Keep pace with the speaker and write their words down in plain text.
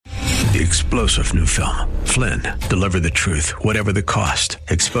The explosive new film, Flynn, deliver the truth, whatever the cost,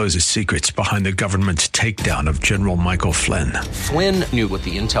 exposes secrets behind the government's takedown of General Michael Flynn. Flynn knew what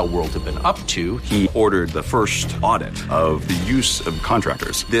the intel world had been up to. He ordered the first audit of the use of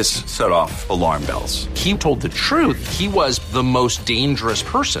contractors. This set off alarm bells. He told the truth. He was the most dangerous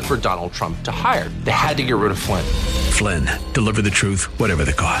person for Donald Trump to hire. They had to get rid of Flynn. Flynn, deliver the truth, whatever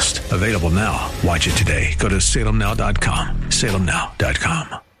the cost. Available now. Watch it today. Go to salemnow.com.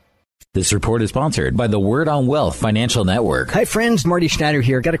 salemnow.com. This report is sponsored by the Word on Wealth Financial Network. Hi, friends. Marty Schneider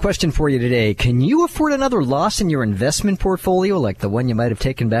here. Got a question for you today. Can you afford another loss in your investment portfolio like the one you might have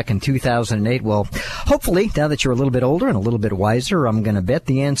taken back in 2008? Well, hopefully, now that you're a little bit older and a little bit wiser, I'm going to bet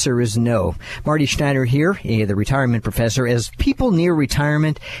the answer is no. Marty Schneider here, the retirement professor. As people near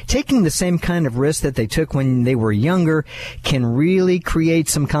retirement, taking the same kind of risk that they took when they were younger can really create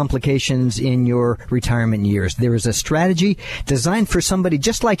some complications in your retirement years. There is a strategy designed for somebody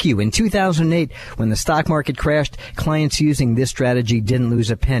just like you. In 2008, when the stock market crashed, clients using this strategy didn't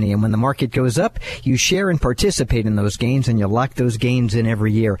lose a penny. And when the market goes up, you share and participate in those gains, and you lock those gains in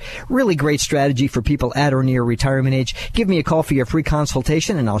every year. Really great strategy for people at or near retirement age. Give me a call for your free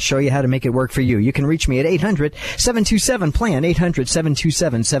consultation, and I'll show you how to make it work for you. You can reach me at 800-727-PLAN,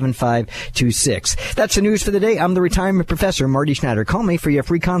 800-727-7526. That's the news for the day. I'm the retirement professor, Marty Schneider. Call me for your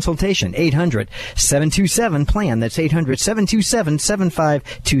free consultation, 800-727-PLAN. That's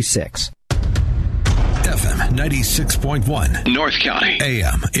 800-727-7526. FM 96.1 North County,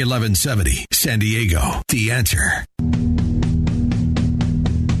 AM 1170 San Diego. The Answer.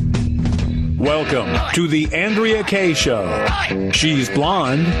 Welcome to the Andrea Kaye Show. She's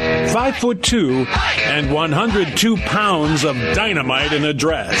blonde, 5'2", and 102 pounds of dynamite in a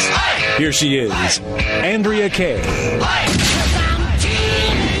dress. Here she is, Andrea Kaye.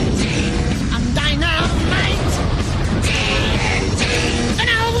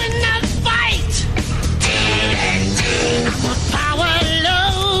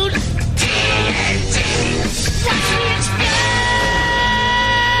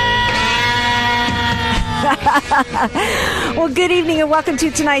 Well, good evening and welcome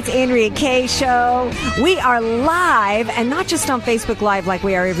to tonight's Andrea Kaye Show. We are live, and not just on Facebook Live like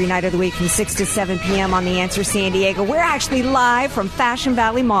we are every night of the week from 6 to 7 p.m. on The Answer San Diego. We're actually live from Fashion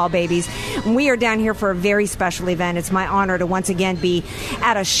Valley Mall, babies. And we are down here for a very special event. It's my honor to once again be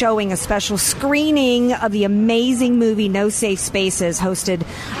at a showing, a special screening of the amazing movie No Safe Spaces, hosted,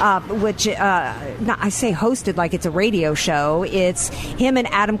 I say hosted like it's a radio show. It's him and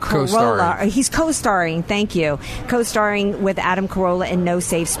Adam Carolla. He's co-starring, thank you. Co-starring with Adam Carolla in No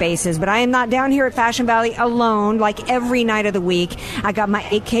Safe Spaces. But I am not down here at Fashion Valley alone like every night of the week. I got my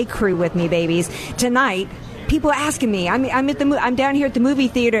 8K crew with me, babies. Tonight, people are asking me. I'm down here at the movie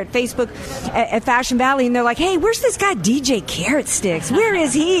theater at Facebook at Fashion Valley, and they're like, "Hey, where's this guy DJ Carrot Sticks? Where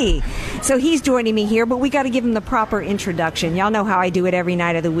is he?" So he's joining me here, but we got to give him the proper introduction. Y'all know how I do it every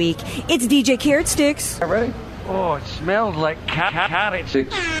night of the week. It's DJ Carrot Sticks. Ready? Oh, it smells like carrot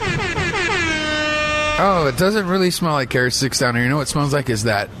sticks. Oh, it doesn't really smell like carrot sticks down here. You know what it smells like is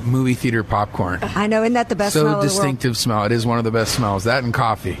that movie theater popcorn. I know, isn't that the best smell of the world? So distinctive smell. It is one of the best smells. That and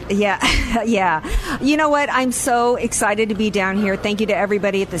coffee. Yeah, yeah. You know what? I'm so excited to be down here. Thank you to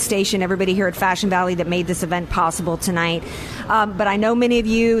everybody at the station, everybody here at Fashion Valley that made this event possible tonight. But I know many of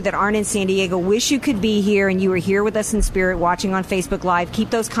you that aren't in San Diego wish you could be here, and you were here with us in spirit watching on Facebook Live. Keep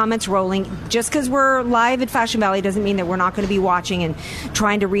those comments rolling. Just because we're live at Fashion Valley doesn't mean that we're not going to be watching and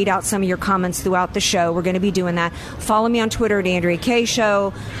trying to read out some of your comments throughout the show. We're going to be doing that. Follow me on Twitter at Andrea Kaye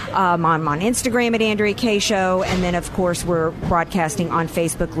Show. I'm on Instagram at Andrea Kaye Show. And then, of course, we're broadcasting on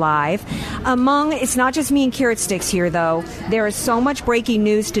Facebook Live. It's not just me and Carrot Sticks here, though. There is so much breaking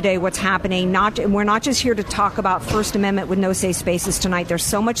news today, what's happening. We're not just here to talk about First Amendment with No Safe Spaces tonight. There's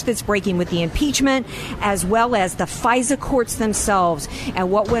so much that's breaking with the impeachment, as well as the FISA courts themselves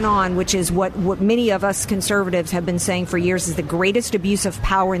and what went on, which is what many of us conservatives have been saying for years is the greatest abuse of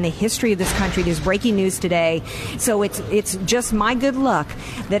power in the history of this country. There's breaking news today. So it's just my good luck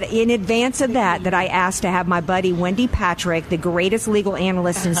that in advance of that I asked to have my buddy Wendy Patrick, the greatest legal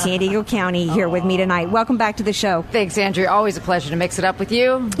analyst in San Diego County, here with me tonight. Welcome back to the show. Thanks, Andrea. Always a pleasure to mix it up with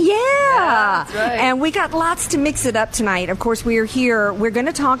you. Yeah, that's right. And we got lots to mix it up tonight. Of course, we are here. We're going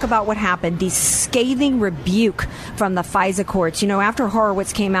to talk about what happened, the scathing rebuke from the FISA courts. You know, after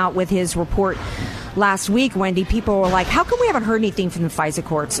Horowitz came out with his report last week, Wendy, people were like, how come we haven't heard anything from the FISA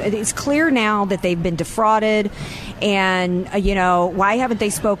courts? It's clear now that they've been defrauded, and, why haven't they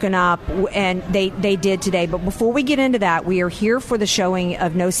spoken up? And they did today. But before we get into that, we are here for the showing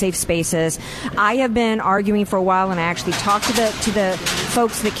of No Safe Spaces. I have been arguing for a while, and I actually talked to the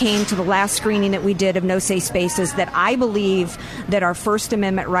folks that came to the last screening that we did of No Safe Spaces, that I believe that our First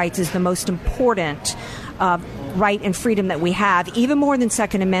Amendment rights is the most important right and freedom that we have, even more than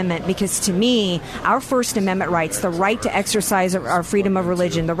Second Amendment, because to me, our First Amendment rights, the right to exercise our freedom of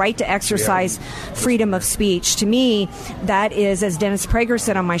religion, the right to exercise freedom of speech, to me, that is, as Dennis Prager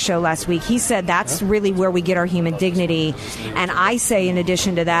said on my show last week, he said that's really where we get our human dignity. And I say, in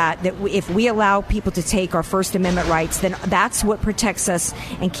addition to that if we allow people to take our First Amendment rights, then that's what protects us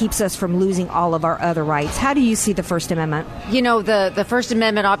and keeps us from losing all of our other rights. How do you see the First Amendment? The First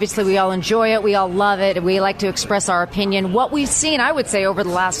Amendment, obviously, we all enjoy it. We all love it. We like to express our opinion. What we've seen, I would say, over the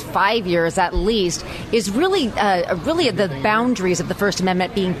last 5 years at least, is really the boundaries of the First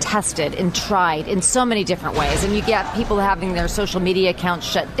Amendment being tested and tried in so many different ways. And you get people having their social media accounts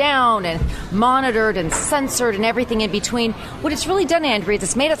shut down and monitored and censored and everything in between. What it's really done, Andrea, is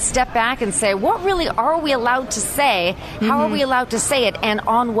it's made us step back and say, what really are we allowed to say? How are we allowed to say it? And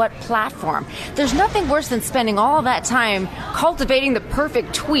on what platform? There's nothing worse than spending all that time cultivating the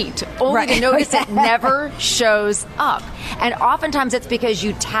perfect tweet, only to notice it never shows up. And oftentimes it's because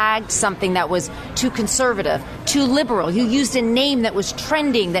you tagged something that was too conservative, too liberal. You used a name that was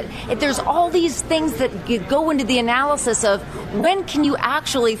trending. There's all these things that go into the analysis of when can you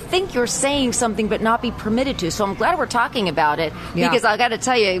actually think you're saying something but not be permitted to. So I'm glad we're talking about it, because I got to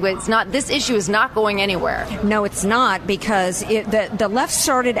tell you, this issue is not going anywhere. No, it's not, because the left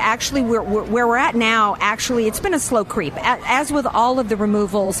started actually where we're at now. Actually, it's been a slow creep, as with all of the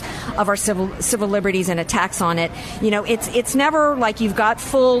removals of our civil liberties and attacks on it. It's never like you've got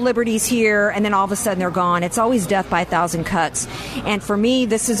full liberties here and then all of a sudden they're gone. It's always death by 1,000 cuts. And for me,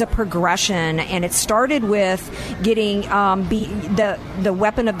 this is a progression, and it started with getting the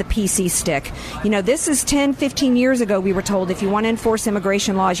weapon of the PC stick. This is 10, 15 years ago. We were told if you want to enforce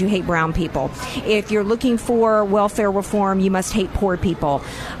immigration laws, you hate brown people. If you're looking for welfare reform, you must hate poor people.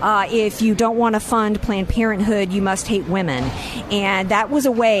 If you don't want to fund Planned Parenthood, you must hate women. And that was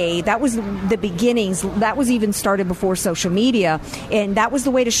that was the beginnings. That was even started before social media, and that was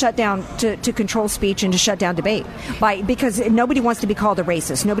the way to shut down, to control speech and to shut down debate, because nobody wants to be called a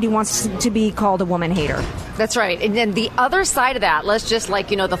racist. Nobody wants to be called a woman hater. That's right. And then the other side of that, let's just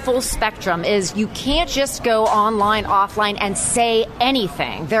the full spectrum, is you can't just go online, offline, and say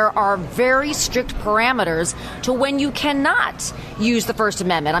anything. There are very strict parameters to when you cannot use the First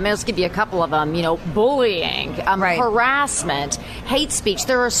Amendment. Let's give you a couple of them. Bullying, harassment, hate speech.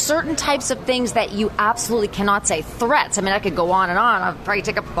 There are certain types of things that you absolutely cannot say. Threats. I could go on and on. I'll probably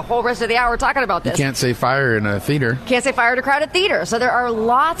take up the whole rest of the hour talking about this. You can't say fire in a theater. Can't say fire at a crowded theater. So there are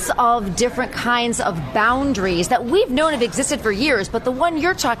lots of different kinds of boundaries that we've known have existed for years, but the one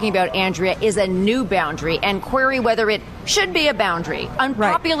you're talking about, Andrea, is a new boundary, and query whether it should be a boundary.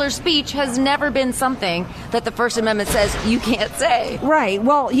 Unpopular speech has never been something that the First Amendment says you can't say. Right.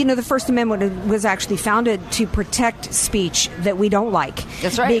 Well, the First Amendment was actually founded to protect speech that we don't like.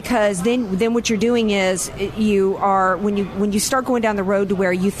 That's right. Because then what you're doing is you are, when you start going down the road to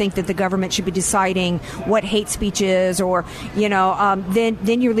where you think that the government should be deciding what hate speech is, or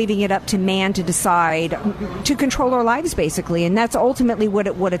then you're leaving it up to man to decide, to control our lives, basically, and that's ultimately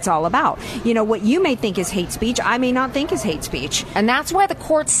what it's all about. What you may think is hate speech, I may not think is hate speech. And that's why the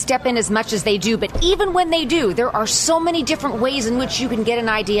courts step in as much as they do. But even when they do, there are so many different ways in which you can get an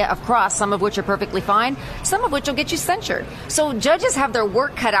idea across, some of which are perfectly fine, some of which will get you censured. So judges have their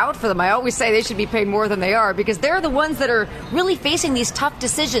work cut out for them. I always say they should be paid more than they are, because they're the ones that are really facing these tough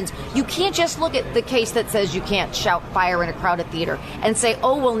decisions. You can't just look at the case that says you can't shout fire in a crowded theater and say,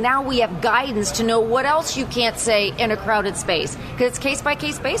 oh, well, now we have guidance to know what else you can't say in a crowded space, because it's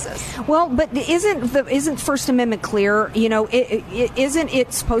case-by-case basis. Well, but isn't First Amendment clear? Isn't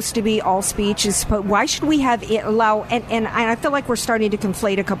it supposed to be all speech? Why should we have it allow? And I feel like we're starting to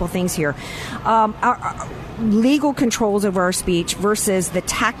conflate a couple things here. Our legal controls over our speech versus the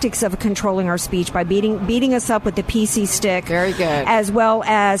tactics of controlling our speech by beating us up with the PC stick. Very good. As well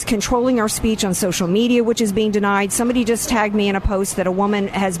as controlling our speech on social media, which is being denied. Somebody just tagged me in a post that a woman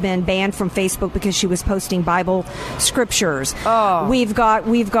has been banned from Facebook because she was posting Bible scriptures. Oh. We've got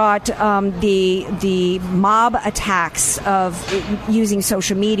the mob attacks of using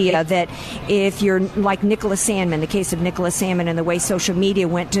social media, that if you're like Nicholas Sandmann, the case of Nicholas Sandmann and the way social media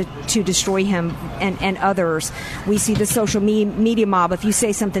went to destroy him and others. We see the social media mob. If you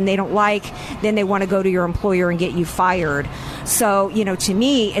say something they don't like, then they want to go to your employer and get you fired. So, to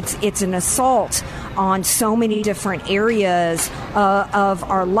me, it's an assault on so many different areas of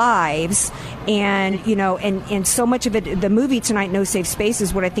our lives. And, you know, and so much of it, the movie tonight, No Safe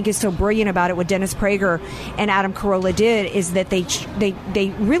Spaces, what I think is so brilliant about it, what Dennis Prager and Adam Carolla did, is that they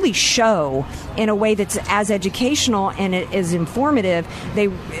really show in a way that's as educational and as informative.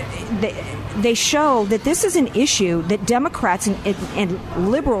 They show that this is an issue that Democrats and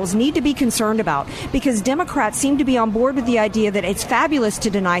liberals need to be concerned about, because Democrats seem to be on board with the idea that it's fabulous to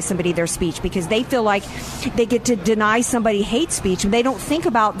deny somebody their speech because they feel like they get to deny somebody hate speech, and they don't think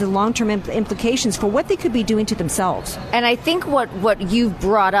about the long-term implications for what they could be doing to themselves. And I think what you've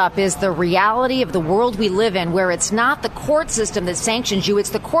brought up is the reality of the world we live in, where it's not the court system that sanctions you,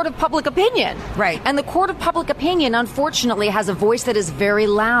 it's the court of public opinion. Right. And the court of public opinion, unfortunately, has a voice that is very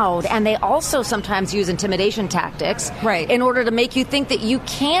loud, and they also sometimes use intimidation tactics in order to make you think that you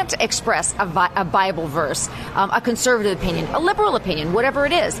can't express a Bible verse, a conservative opinion, a liberal opinion, whatever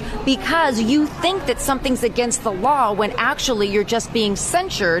it is, because you think that something's against the law when actually you're just being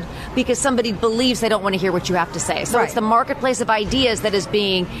censured because somebody believes they don't want to hear what you have to say. So it's the marketplace of ideas that is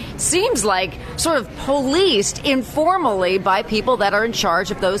being, seems like, sort of policed informally by people that are in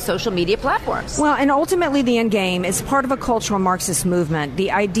charge of those social media platforms. Well, and ultimately the end game is part of a cultural Marxist movement.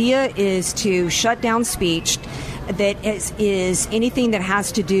 The idea is to shut down speech that is anything that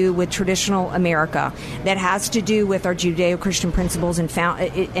has to do with traditional America, that has to do with our Judeo-Christian principles and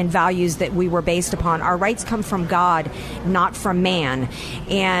values that we were based upon. Our rights come from God, not from man.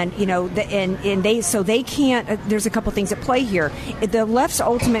 And, you know, they can't, there's a couple things at play here. The left's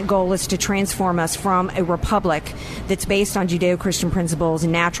ultimate goal is to transform us from a republic that's based on Judeo-Christian principles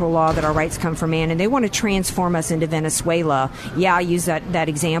and natural law that our rights come from man, and they want to transform us into Venezuela. Yeah, I use that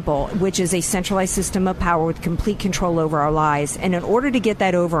example, which is a centralized system of power with complete control over our lives. And in order to get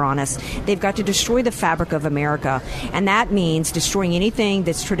that over on us, they've got to destroy the fabric of America. And that means destroying anything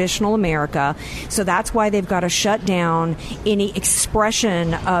that's traditional America. So that's why they've got to shut down any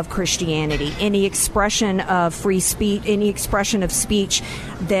expression of Christianity, any expression of free speech, any expression of speech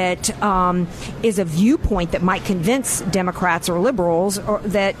that is a viewpoint that might convince Democrats or liberals or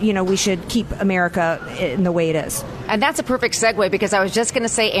that, you know, we should keep America in the way it is. And that's a perfect segue, because I was just going to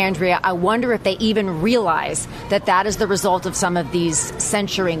say, Andrea, I wonder if they even realize that that is the result of some of these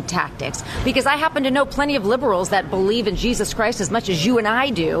censoring tactics. Because I happen to know plenty of liberals that believe in Jesus Christ as much as you and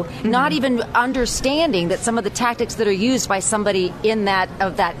I do, not even understanding that some of the tactics that are used by somebody in that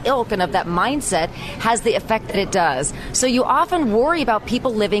ilk and of that mindset has the effect that it does. So you often worry about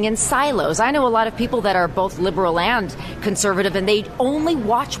people living in silos. I know a lot of people that are both liberal and conservative, and they only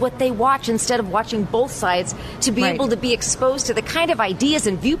watch what they watch instead of watching both sides to be able to be exposed to the kind of ideas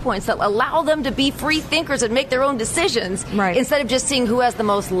and viewpoints that allow them to be free thinkers and make their own decisions instead of just seeing who has the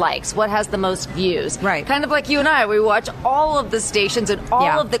most likes, what has the most views. Kind of like you and I, we watch all of the stations and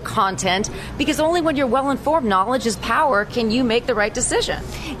all of the content, because only when you're well-informed, knowledge is power, can you make the right decision.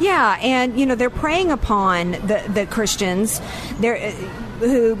 Yeah, and, you know, they're preying upon the Christians.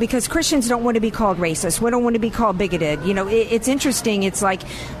 Because Christians don't want to be called racist. We don't want to be called bigoted. You know, it's interesting. It's like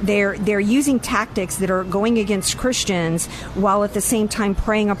they're using tactics that are going against Christians while at the same time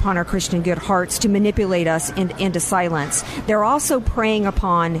preying upon our Christian good hearts to manipulate us into silence. They're also preying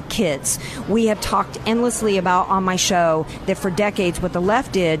upon kids. We have talked endlessly about on my show that for decades what the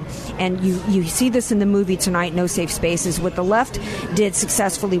left did, and you see this in the movie tonight, No Safe Spaces, what the left did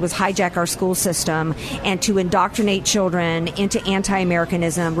successfully was hijack our school system and to indoctrinate children into anti-American,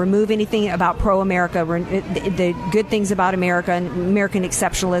 remove anything about pro-America, the good things about America, American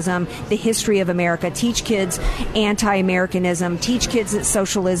exceptionalism, the history of America, teach kids anti-Americanism, teach kids that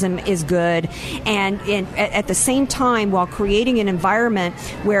socialism is good, and at the same time, while creating an environment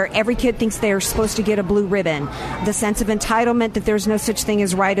where every kid thinks they're supposed to get a blue ribbon, the sense of entitlement that there's no such thing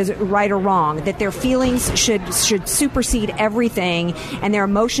as right or wrong, that their feelings should supersede everything, and their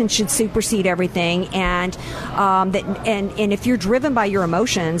emotions should supersede everything, and if you're driven by your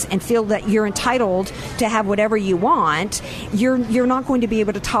emotions and feel that you're entitled to have whatever you want, you're not going to be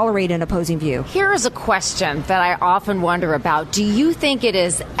able to tolerate an opposing view. Here is a question that I often wonder about. Do you think it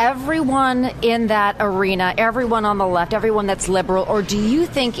is everyone in that arena, everyone on the left, everyone that's liberal, or do you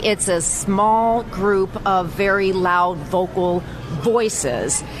think it's a small group of very loud vocal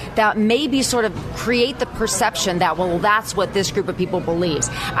voices that maybe sort of create the perception that, well, that's what this group of people believes?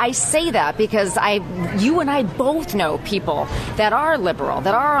 I say that because you and I both know people that are liberal,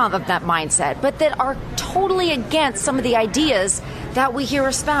 that are of that mindset, but that are totally against some of the ideas that we hear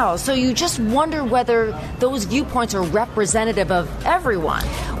espoused. So you just wonder whether those viewpoints are representative of everyone.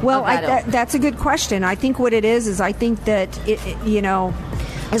 Well, that's a good question. I think what it is I think that,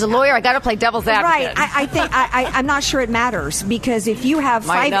 As a lawyer, I got to play devil's advocate. Right. I think I'm not sure it matters, because if you have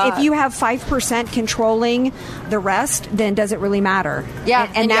 5% controlling the rest, then does it really matter? Yeah,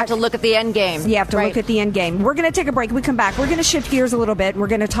 and you have to look at the end game. You have to look at the end game. We're going to take a break. When we come back, we're going to shift gears a little bit. We're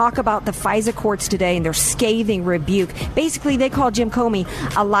going to talk about the FISA courts today and their scathing rebuke. Basically, they call Jim Comey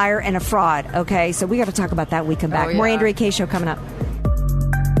a liar and a fraud. Okay, so we got to talk about that when we come back. More Andrea Kaye Show coming up.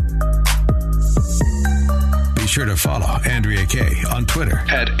 Be sure to follow Andrea Kaye on Twitter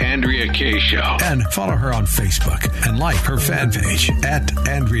 @AndreaKayeShow. And follow her on Facebook and like her fan page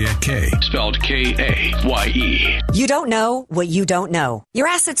 @AndreaKaye. Spelled Kaye. You don't know what you don't know. Your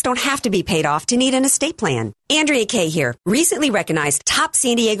assets don't have to be paid off to need an estate plan. Andrea Kaye here. Recently recognized top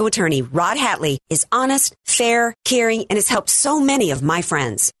San Diego attorney Rod Hatley is honest, fair, caring, and has helped so many of my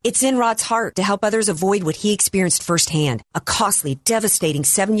friends. It's in Rod's heart to help others avoid what he experienced firsthand, a costly, devastating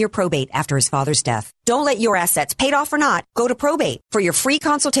 7-year probate after his father's death. Don't let your assets, paid off or not, go to probate. For your free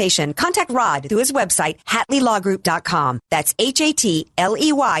consultation, contact Rod through his website, HatleyLawGroup.com. That's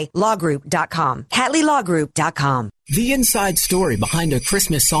HATLEY lawgroup.com. HatleyLawGroup.com. The inside story behind a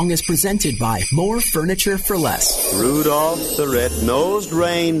Christmas song is presented by More Furniture for Less. Rudolph the Red-Nosed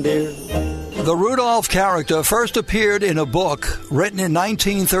Reindeer. The Rudolph character first appeared in a book written in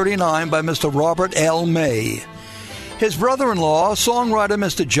 1939 by Mr. Robert L. May. His brother-in-law, songwriter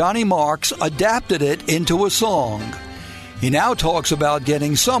Mr. Johnny Marks, adapted it into a song. He now talks about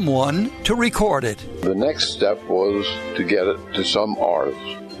getting someone to record it. The next step was to get it to some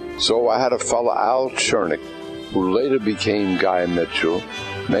artist. So I had a fellow, Al Chernick, who later became Guy Mitchell,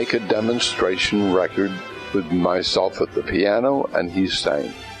 make a demonstration record with myself at the piano, and he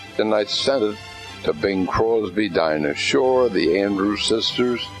sang. And I sent it to Bing Crosby, Dinah Shore, the Andrews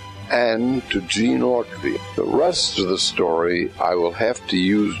Sisters, and to Gene Autry. The rest of the story, I will have to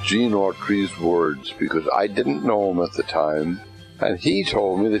use Gene Autry's words, because I didn't know him at the time, and he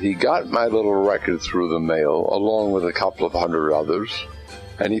told me that he got my little record through the mail, along with a couple of hundred others,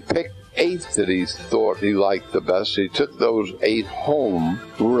 and he picked 8 that he thought he liked the best. He took those 8 home,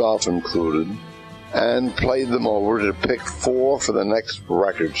 Rudolph included, and played them over to pick 4 for the next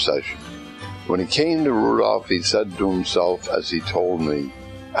record session. When he came to Rudolph, he said to himself, as he told me,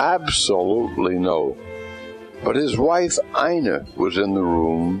 absolutely no. But his wife, Ina, was in the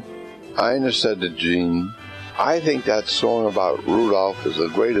room. Ina said to Gene, I think that song about Rudolph is the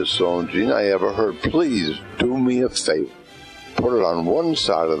greatest song, Gene, I ever heard. Please do me a favor. Put it on one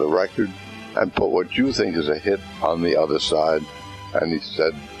side of the record and put what you think is a hit on the other side. And he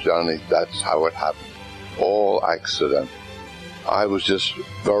said, Johnny, that's how it happened. All accident. I was just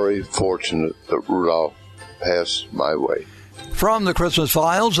very fortunate that Rudolph passed my way. From the Christmas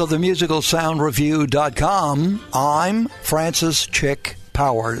files of the MusicalSoundReview.com, I'm Francis Chick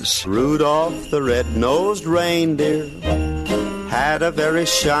Powers. Rudolph the Red-Nosed Reindeer had a very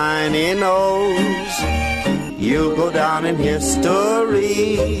shiny nose. You'll go down in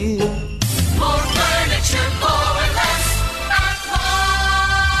history. More furniture for less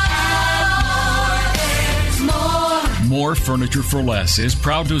and more. More Furniture for Less is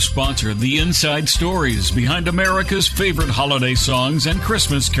proud to sponsor the inside stories behind America's favorite holiday songs and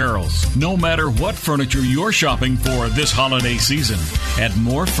Christmas carols. No matter what furniture you're shopping for this holiday season, at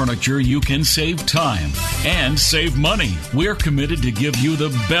More Furniture you can save time and save money. We're committed to give you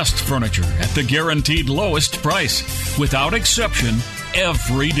the best furniture at the guaranteed lowest price, without exception,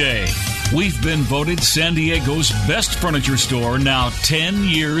 every day. We've been voted San Diego's best furniture store now 10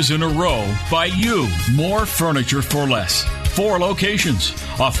 years in a row by you. More Furniture for Less. 4 locations.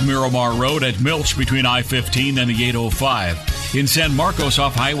 Off Miramar Road at Milch between I-15 and the 805. In San Marcos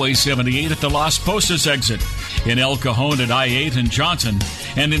off Highway 78 at the Las Posas exit. In El Cajon at I-8 and Johnson.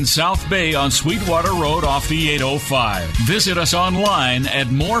 And in South Bay on Sweetwater Road off the 805. Visit us online at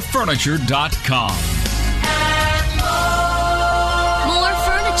morefurniture.com. More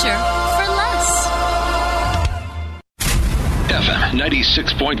furniture for less. FM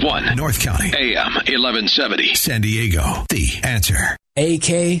 96.1. North County. AM 1170. San Diego. The Answer.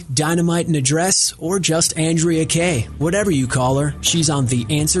 AK, Dynamite and Address, or just Andrea Kaye. Whatever you call her, she's on The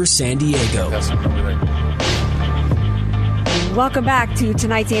Answer San Diego. That's not going to be right. Welcome back to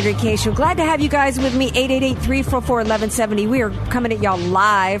tonight's Andrea Kaye Show. Glad to have you guys with me. 888-344-1170. We are coming at y'all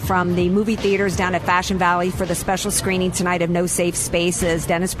live from the movie theaters down at Fashion Valley for the special screening tonight of No Safe Spaces.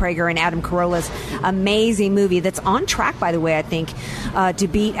 Dennis Prager and Adam Carolla's amazing movie that's on track, by the way, I think, to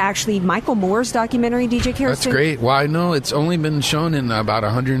beat actually Michael Moore's documentary, DJ Karras. That's great. Well, I know it's only been shown in about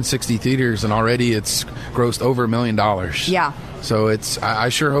 160 theaters, and already it's grossed over $1 million. Yeah. So I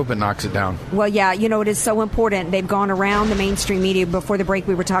sure hope it knocks it down. Well, yeah, it is so important. They've gone around the mainstream media. Before the break,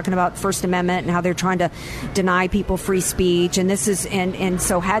 we were talking about First Amendment and how they're trying to deny people free speech. And this is, and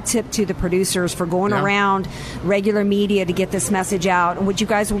so hat tip to the producers for going around regular media to get this message out. And what you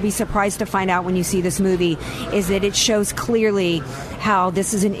guys will be surprised to find out when you see this movie is that it shows clearly how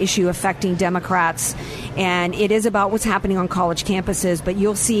this is an issue affecting Democrats. And it is about what's happening on college campuses. But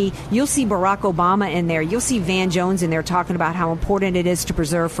you'll see Barack Obama in there. You'll see Van Jones in there talking about how important it is to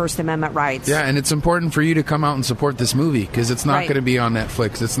preserve First Amendment rights. Yeah, and it's important for you to come out and support this movie because it's not going to be on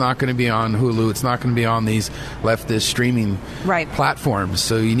Netflix. It's not going to be on Hulu. It's not going to be on these leftist streaming platforms.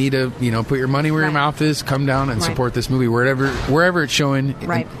 So you need to, put your money where your mouth is, come down and support this movie wherever it's showing,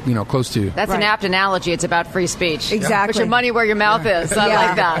 close to you. That's an apt analogy. It's about free speech. Exactly. Put your money where your mouth is. I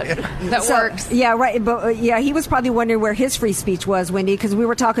like that. That works. Yeah, right. But he was probably wondering where his free speech was, Wendy, because we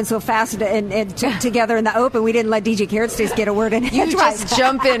were talking so fast and together in the open, we didn't let DJ Carrot Sticks get a word in. You just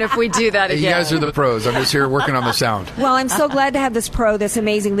jump in if we do that again. You guys are the pros. I'm just here working on the sound. Well, I'm so glad to have this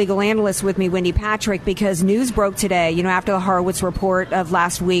amazing legal analyst with me, Wendy Patrick, because news broke today, after the Horowitz report of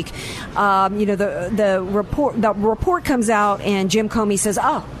last week. The report comes out and Jim Comey says,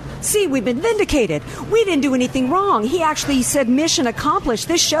 see, we've been vindicated. We didn't do anything wrong. He actually said mission accomplished.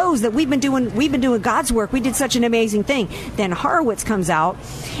 This shows that we've been doing God's work. We did such an amazing thing. Then Horowitz comes out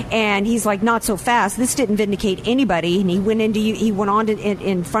and he's like, not so fast. This didn't vindicate anybody. And he went on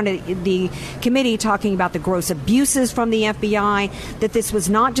in front of the committee talking about the gross abuses from the FBI, that this was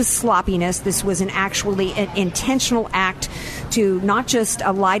not just sloppiness. This was an intentional act to not just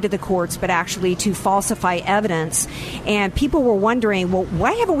lie to the courts, but actually to falsify evidence. And people were wondering, well,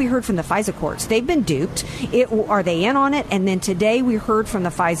 why haven't we heard from the FISA courts? They've been duped. Are they in on it? And then today we heard from the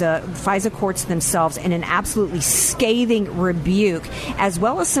FISA courts themselves in an absolutely scathing rebuke, as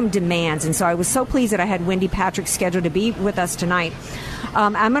well as some demands. And so I was so pleased that I had Wendy Patrick scheduled to be with us tonight.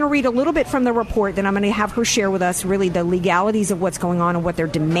 I'm going to read a little bit from the report, then I'm going to have her share with us really the legalities of what's going on and what their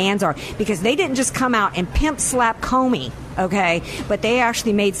demands are, because they didn't just come out and pimp slap Comey, okay, but they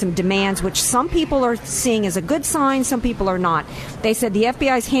actually made some demands, which some people are seeing as a good sign, some people are not. They said the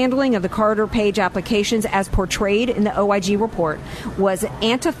FBI's handling of the Carter Page applications as portrayed in the OIG report was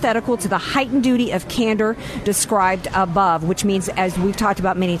antithetical to the heightened duty of candor described above, which means, as we've talked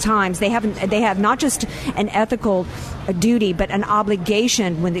about many times, they have not just an ethical duty, but an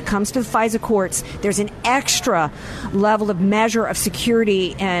obligation when it comes to the FISA courts. There's an extra level of measure of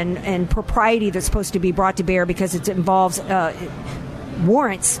security and propriety that's supposed to be brought to bear because it involves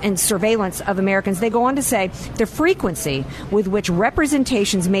warrants and surveillance of Americans. They go on to say the frequency with which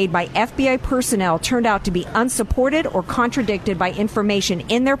representations made by FBI personnel turned out to be unsupported or contradicted by information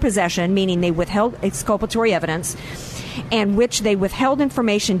in their possession, meaning they withheld exculpatory evidence, and which they withheld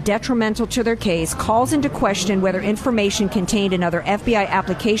information detrimental to their case, calls into question whether information contained in other FBI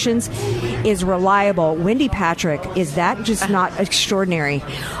applications is reliable. Wendy Patrick, is that just not extraordinary?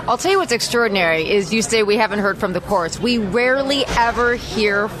 I'll tell you what's extraordinary is you say we haven't heard from the courts. We rarely ever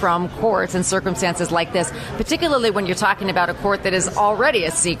hear from courts in circumstances like this, particularly when you're talking about a court that is already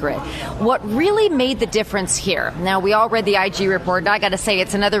a secret. What really made the difference here, now we all read the IG report, and I got to say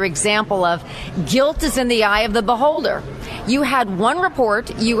it's another example of guilt is in the eye of the beholder. You had one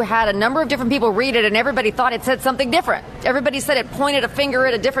report, you had a number of different people read it, and everybody thought it said something different. Everybody said it pointed a finger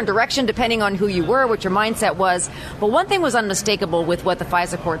in a different direction depending on who you were, what your mindset was. But one thing was unmistakable with what the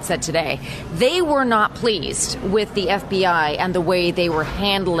FISA court said today. They were not pleased with the FBI and the way they were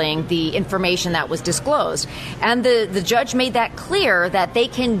handling the information that was disclosed. And the judge made that clear that they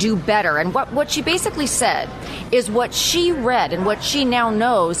can do better. And what she basically said is what she read and what she now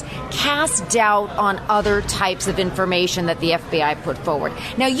knows casts doubt on other types of information that the FBI put forward.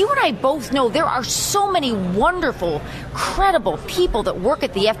 Now, you and I both know there are so many wonderful, credible people that work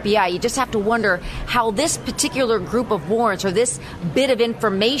at the FBI. You just have to wonder how this particular group of warrants or this bit of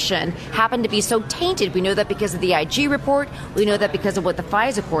information happened to be so tainted. We know that because of the IG report. We know that because of what the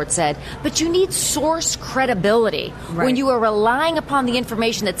FISA court said. But you need source credibility. Right. When you are relying upon the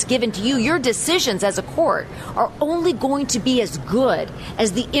information that's given to you, your decisions as a court are only going to be as good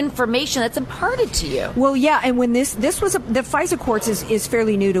as the information that's imparted to you. Well, yeah, and when this was the FISA courts is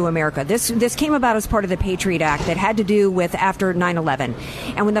fairly new to America. This came about as part of the Patriot Act that had to do with after 9/11.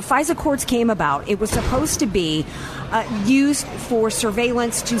 And when the FISA courts came about, it was supposed to be used for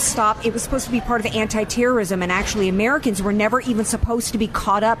surveillance to stop. It was supposed to be part of anti-terrorism, and actually Americans were never even supposed to be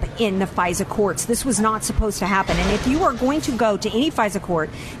caught up in the FISA courts. This was not supposed to happen. And if you are going to go to any FISA court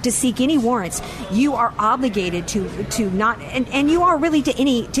to seek any warrants, you are obligated to not, and you are really to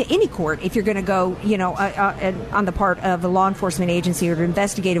any court if you're going to go, on the part of a law enforcement agency or an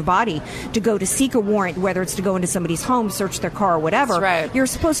investigative body to go to seek a warrant, whether it's to go into somebody's home, search their car or whatever. That's right. You're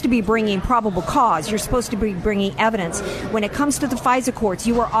supposed to be bringing probable cause. You're supposed to be bringing evidence. When it comes to the FISA courts,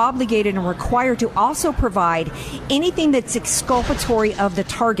 you are obligated and required to also provide anything that's exculpatory of the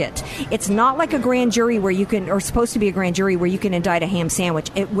target. It's not like a grand jury where you can, or supposed to be a grand jury where you can indict a ham sandwich,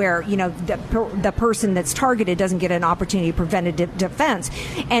 where, you know, the person that's targeted doesn't get an opportunity to prevent a defense.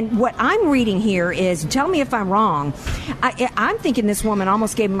 And what I'm reading here is, tell me if I'm wrong, I'm thinking this woman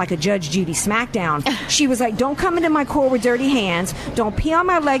almost gave him like a Judge Judy smackdown. She was like, don't come into my court with dirty hands. Don't pee on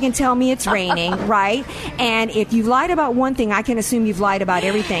my leg and tell me it's raining, right? And if you lied about one thing, I can assume you've lied about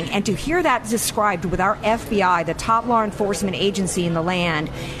everything. And to hear that described with our FBI, the top law enforcement agency in the land,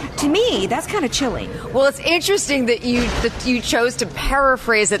 to me, that's kind of chilling. Well, it's interesting that you chose to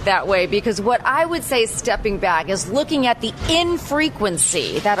paraphrase it that way, because what I would say, stepping back, is looking at the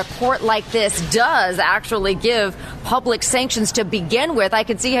infrequency that a court like this does actually give public sanctions to begin with. I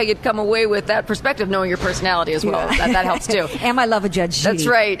can see how you'd come away with that perspective, knowing your personality as well. Yeah. That helps too. And my love of Judge Judy. That's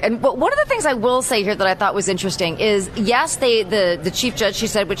right. And but one of the things I will say here that I thought was interesting is, yes, the chief judge, she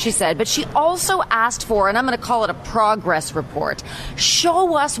said what she said, but she also asked for, and I'm going to call it a progress report.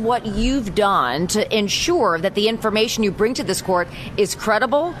 Show us what you've done to ensure that the information you bring to this court is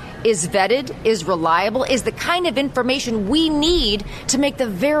credible, is vetted, is reliable, is the kind of information we need to make the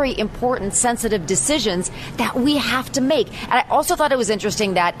very important, sensitive decisions that we have to make. And I also thought it was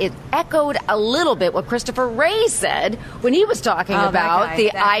interesting that it echoed a little bit what Christopher Wray said when he was talking about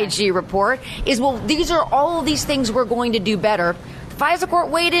the IG report, is, well, these are all of these things we're going to do better. FISA court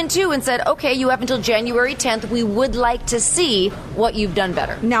weighed in too and said, okay, you have until January 10th. We would like to see what you've done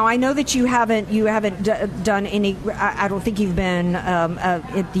better. Now, I know that you haven't done any. I don't think you've been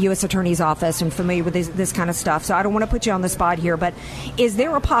at the U.S. Attorney's Office and familiar with this kind of stuff. So I don't want to put you on the spot here. But is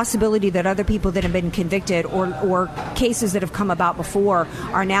there a possibility that other people that have been convicted or cases that have come about before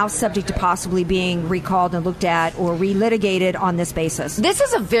are now subject to possibly being recalled and looked at or relitigated on this basis? This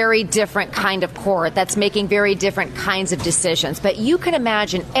is a very different kind of court that's making very different kinds of decisions. But you can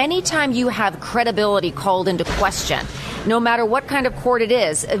imagine anytime you have credibility called into question, no matter what kind of court it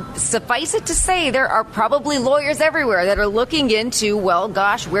is, suffice it to say there are probably lawyers everywhere that are looking into, well,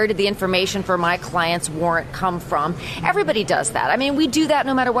 gosh, where did the information for my client's warrant come from? Everybody does that. I mean, we do that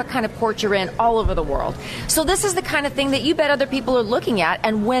no matter what kind of court you're in all over the world. So this is the kind of thing that you bet other people are looking at.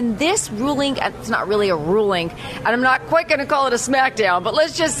 And when this ruling, it's not really a ruling, and I'm not quite going to call it a smackdown, but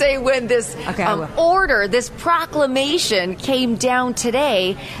let's just say when this order, this proclamation came down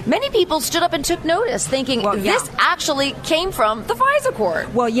today, many people stood up and took notice, thinking this actually came from the FISA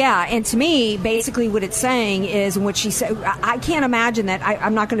court. Well, yeah, and to me, basically what it's saying is, and what she said, I can't imagine that,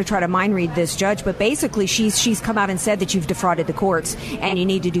 I'm not going to try to mind read this, Judge, but basically she's come out and said that you've defrauded the courts and you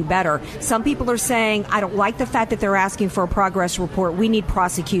need to do better. Some people are saying, I don't like the fact that they're asking for a progress report. We need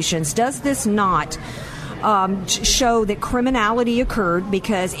prosecutions. Does this not show that criminality occurred?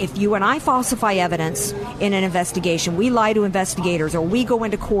 Because if you and I falsify evidence in an investigation, we lie to investigators, or we go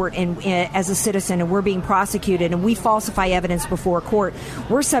into court and as a citizen and we're being prosecuted and we falsify evidence before a court,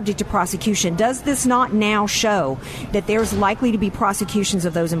 we're subject to prosecution. Does this not now show that there's likely to be prosecutions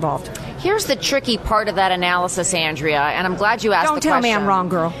of those involved? Here's the tricky part of that analysis, Andrea, and I'm glad you asked the question. Don't tell me I'm wrong,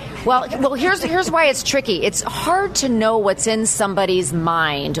 girl. Well, here's why it's tricky. It's hard to know what's in somebody's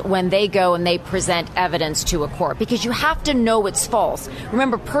mind when they go and they present evidence to a court, because you have to know it's false.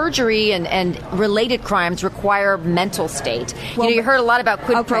 Remember, perjury and related crimes require mental state. Well, you heard a lot about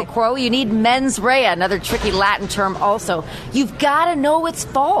quid pro quo. You need mens rea, another tricky Latin term also. You've got to know it's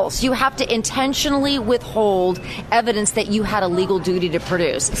false. You have to intentionally withhold evidence that you had a legal duty to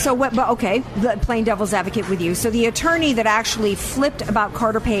produce. So, plain devil's advocate with you. So the attorney that actually flipped about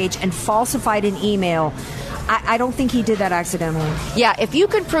Carter Page and falsified an email, I don't think he did that accidentally. Yeah, if you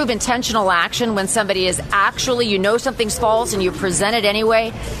can prove intentional action when somebody is actually, you know something's false and you present it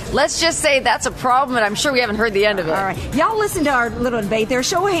anyway, let's just say that's a problem, and I'm sure we haven't heard the end of it. All right. Y'all listen to our little debate there.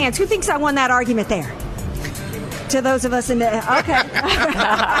 Show of hands. Who thinks I won that argument there? To those of us in the... Okay.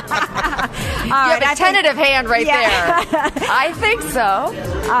 You have a tentative hand right there. I think so. All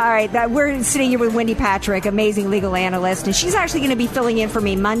right. We're sitting here with Wendy Patrick, amazing legal analyst, and she's actually going to be filling in for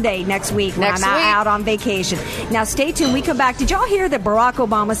me Monday next week when I'm out on vacation. Now, stay tuned. We come back. Did y'all hear that Barack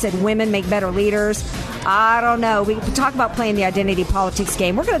Obama said women make better leaders? I don't know. We talk about playing the identity politics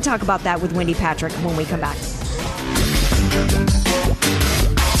game. We're going to talk about that with Wendy Patrick when we come back.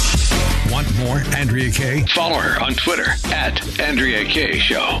 Want more Andrea Kaye? Follow her on Twitter @Andrea Kaye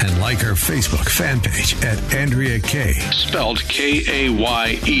Show. And like her Facebook fan page @Andrea Kaye. Spelled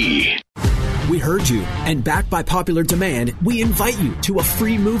Kaye. We heard you, and backed by popular demand, we invite you to a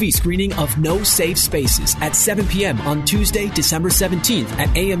free movie screening of No Safe Spaces at 7 p.m. on Tuesday, December 17th at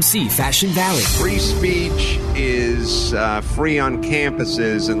AMC Fashion Valley. Free speech is free on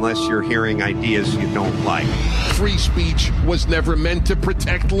campuses unless you're hearing ideas you don't like. Free speech was never meant to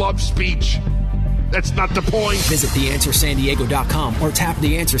protect love speech. That's not the point. Visit theanswersandiego.com or tap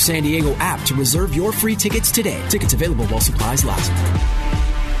the Answer San Diego app to reserve your free tickets today. Tickets available while supplies last.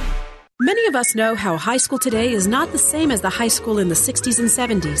 Many of us know how high school today is not the same as the high school in the 60s and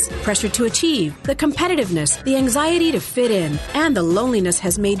 70s. Pressure to achieve, the competitiveness, the anxiety to fit in, and the loneliness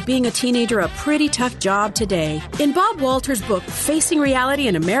has made being a teenager a pretty tough job today. In Bob Walter's book, Facing Reality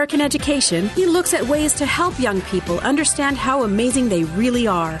in American Education, he looks at ways to help young people understand how amazing they really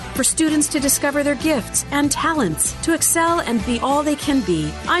are, for students to discover their gifts and talents, to excel and be all they can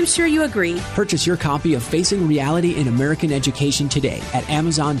be. I'm sure you agree. Purchase your copy of Facing Reality in American Education today at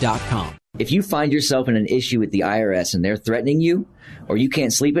Amazon.com. If you find yourself in an issue with the IRS and they're threatening you, or you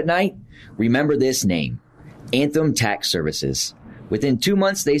can't sleep at night, remember this name, Anthem Tax Services. Within 2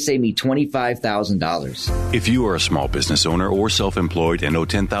 months, they saved me $25,000. If you are a small business owner or self-employed and owe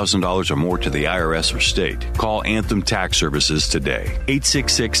 $10,000 or more to the IRS or state, call Anthem Tax Services today.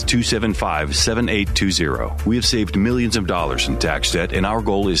 866-275-7820. We have saved millions of dollars in tax debt, and our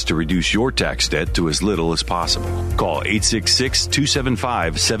goal is to reduce your tax debt to as little as possible. Call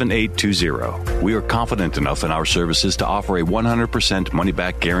 866-275-7820. We are confident enough in our services to offer a 100%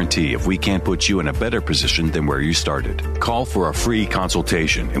 money-back guarantee if we can't put you in a better position than where you started. Call for a free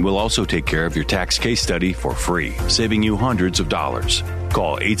consultation, and we'll also take care of your tax case study for free, saving you hundreds of dollars.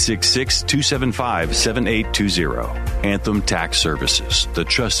 Call 866-275-7820. Anthem Tax Services, the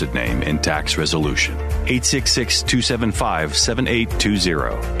trusted name in tax resolution.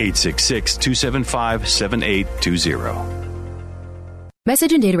 866-275-7820. 866-275-7820.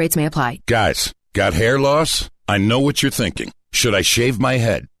 Message and data rates may apply. Guys, got hair loss? I know what you're thinking. Should I shave my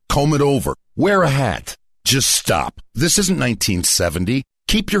head? Comb it over? Wear a hat? Just stop. This isn't 1970.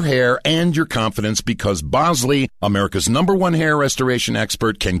 Keep your hair and your confidence because Bosley, America's #1 hair restoration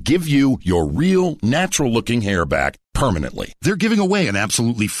expert, can give you your real, natural-looking hair back permanently. They're giving away an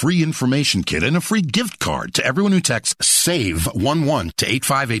absolutely free information kit and a free gift card to everyone who texts SAVE11 to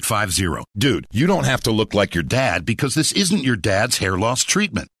 85850. Dude, you don't have to look like your dad because this isn't your dad's hair loss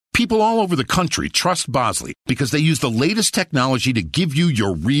treatment. People all over the country trust Bosley because they use the latest technology to give you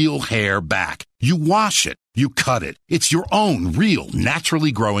your real hair back. You wash it. You cut it. It's your own real,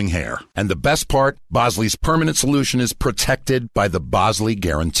 naturally growing hair. And the best part, Bosley's permanent solution is protected by the Bosley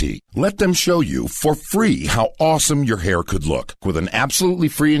Guarantee. Let them show you for free how awesome your hair could look with an absolutely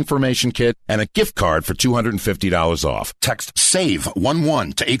free information kit and a gift card for $250 off. Text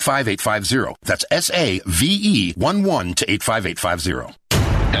SAVE11 to 85850. That's SAVE11 to 85850.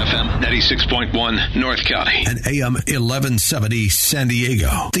 FM 96.1 North County and AM 1170 San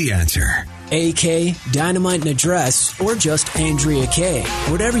Diego. The Answer. AK, Dynamite in a Dress, or just Andrea Kaye.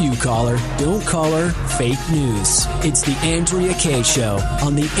 Whatever you call her, don't call her fake news. It's the Andrea Kaye Show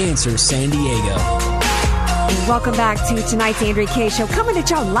on The Answer San Diego. Welcome back to tonight's Andrea Kaye Show, coming at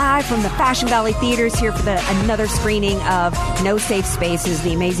y'all live from the Fashion Valley Theaters here for another screening of No Safe Spaces,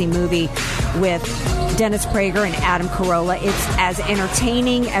 the amazing movie with Dennis Prager and Adam Carolla. It's as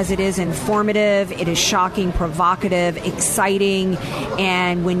entertaining as it is informative. It is shocking, provocative, exciting,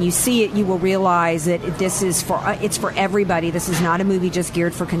 and when you see it, you will realize that this is it's for everybody. This is not a movie just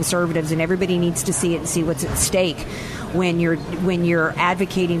geared for conservatives, and everybody needs to see it and see what's at stake when you're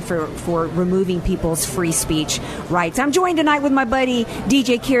advocating for removing people's free speech rights. I'm joined tonight with my buddy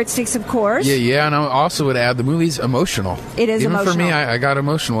DJ Carrot Sticks, of course. Yeah, and I also would add the movie's emotional. It is Even emotional. for me, I got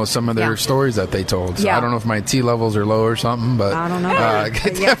emotional with some of their stories that they told. So I don't know if my T levels are low or something, but I don't know.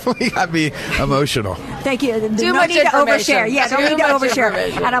 It definitely got me emotional. Thank you. Too much need to information. overshare. Yeah, don't Too need to much overshare.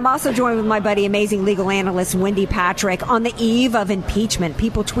 information. And I'm also joined with my buddy, amazing legal analyst Wendy Patrick, on the eve of impeachment.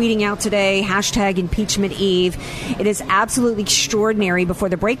 People tweeting out today, hashtag impeachment eve. It is absolutely extraordinary. Before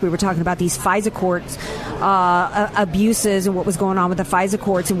the break, we were talking about these FISA courts abuses and what was going on with the FISA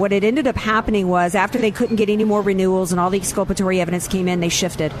courts. And what it ended up happening was after they couldn't get any more renewals and all the exculpatory evidence came in, they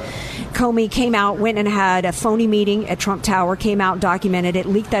shifted. Comey came out, went and had a phony meeting at Trump Tower, came out, documented it,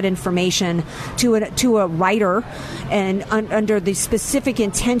 leaked that information to a writer, and under the specific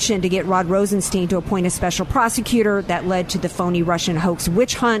intention to get Rod Rosenstein to appoint a special prosecutor. That led to the phony Russian hoax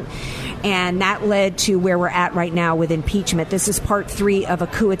witch hunt, and that led to where we're at right now with impeachment. This is part 3 of a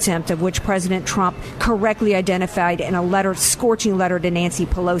coup attempt, of which President Trump correctly identified in a scorching letter to Nancy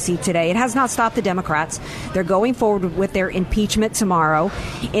Pelosi today. It has not stopped the Democrats. They're going forward with their impeachment tomorrow.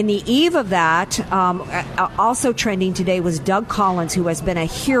 In the eve of that, Also trending today was Doug Collins, who has been a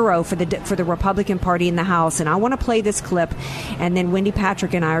hero for the Republican Party in the House. And I want to play this clip, and then Wendy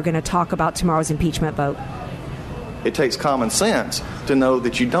Patrick and I are going to talk about tomorrow's impeachment vote. It takes common sense to know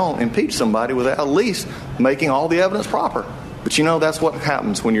that you don't impeach somebody without at least making all the evidence proper. But that's what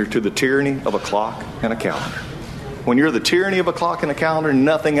happens when you're to the tyranny of a clock and a calendar. When you're the tyranny of a clock and a calendar,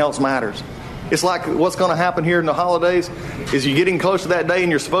 nothing else matters. It's like what's going to happen here in the holidays is you're getting close to that day and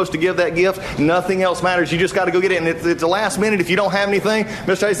you're supposed to give that gift. Nothing else matters. You just got to go get it. And it's the last minute. If you don't have anything,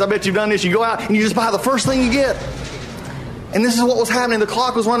 Mr. Ace, I bet you've done this. You go out and you just buy the first thing you get. And this is what was happening. The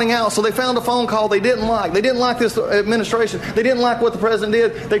clock was running out, so they found a phone call they didn't like. They didn't like this administration. They didn't like what the president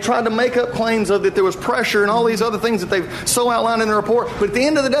did. They tried to make up claims of that there was pressure and all these other things that they've so outlined in the report. But at the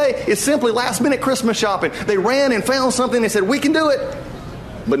end of the day, it's simply last-minute Christmas shopping. They ran and found something. They said, we can do it,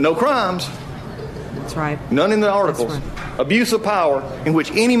 but no crimes. That's right. None in the articles. Right. Abuse of power, in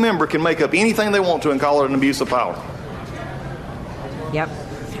which any member can make up anything they want to and call it an abuse of power. Yep.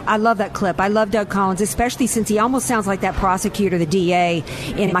 I love that clip. I love Doug Collins, especially since he almost sounds like that prosecutor, the DA,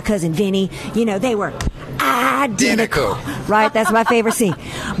 in My Cousin Vinny. They were identical. Right? That's my favorite scene.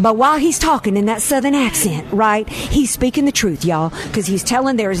 But while he's talking in that Southern accent, right, he's speaking the truth, y'all, because he's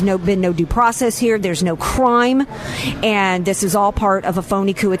telling there has been no due process here. There's no crime. And this is all part of a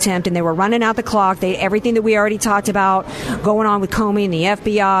phony coup attempt. And they were running out the clock. Everything that we already talked about going on with Comey and the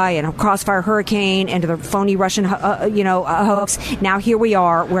FBI and Crossfire Hurricane and the phony Russian, hoax. Now here we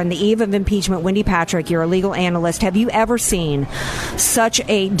are. We're on the eve of impeachment. Wendy Patrick, you're a legal analyst. Have you ever seen such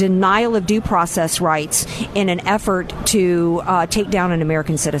a denial of due process rights in an effort to take down an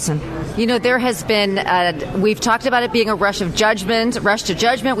American citizen? There has been, we've talked about it being a rush to judgment.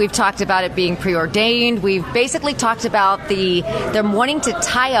 We've talked about it being preordained. We've basically talked about them wanting to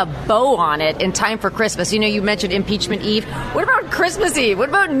tie a bow on it in time for Christmas. You mentioned impeachment Eve. What about Christmas Eve? What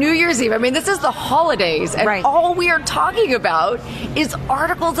about New Year's Eve? I mean, this is the holidays, and all we are talking about is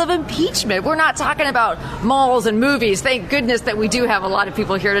articles of impeachment. We're not talking about malls and movies. Thank goodness that we do have a lot of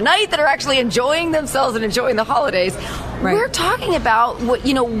people here tonight that are actually enjoying themselves and enjoying the holidays. Right. We're talking about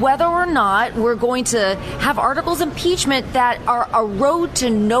whether or not we're going to have articles of impeachment that are a road to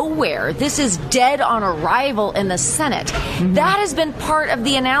nowhere. This is dead on arrival in the Senate. Mm-hmm. That has been part of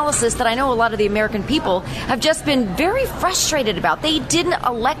the analysis that I know a lot of the American people have just been very frustrated about. They didn't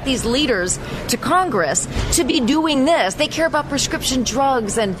elect these leaders to Congress to be doing this. They care about prescription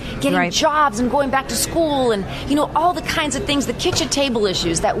drugs and getting jobs and going back to school and, all the kinds of things, the kitchen table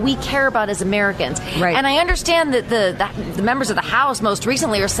issues that we care about as Americans. Right. And I understand that the members of the House most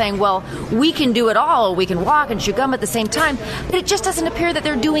recently are saying, well, we can do it all. We can walk and chew gum at the same time. But it just doesn't appear that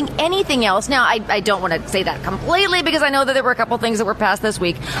they're doing anything else. Now, I don't want to say that completely because I know that there were a couple things that were passed this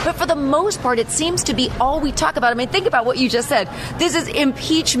week. But for the most part, it seems to be all we talk about. I mean, think about what you just said. This is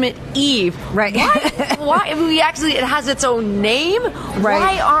impeachment Eve. Right. Why? It has its own name. Right.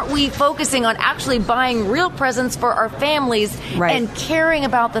 Why aren't we focusing on actually buying real presents for our families and caring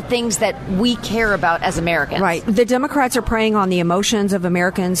about the things that we care about as Americans? Right. The Democrats are preying on the emotions of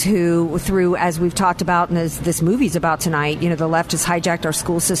Americans who, through, as we've talked about and as this movie's about tonight, the left has hijacked our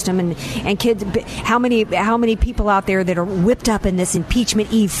school system and kids. How many people out there that are whipped up in this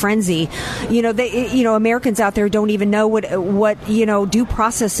impeachment Eve frenzy? Americans out there don't even know what due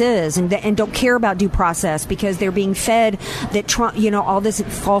process is and don't care about due process because they're being fed that Trump, all this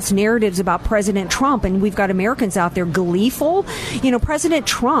false narratives about President Trump, and we've got Americans out there gleeful. President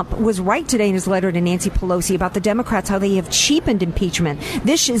Trump was right today in his letter to Nancy Pelosi about the Democrats, how they have cheapened impeachment.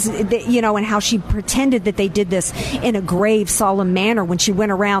 This is, and how she pretended that they did this in a grave, solemn manner when she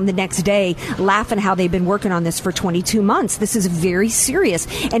went around the next day laughing how they've been working on this for 22 months. This is very serious,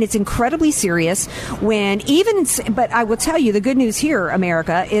 and it's incredibly serious but I will tell you the good news here,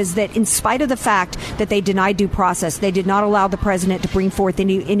 America, is that in spite of the fact that they denied due process, they did not allow the president to bring forth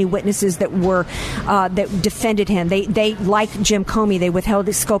any witnesses that were that defended him. They like Jim Comey, they withheld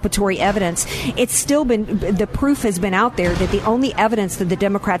exculpatory evidence. It's still been, the proof has been out there that the only evidence that the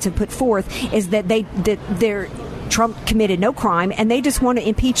Democrats have put forth is that they're Trump committed no crime, and they just want to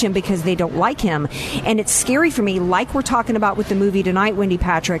impeach him because they don't like him. And it's scary for me, like we're talking about with the movie tonight, Wendy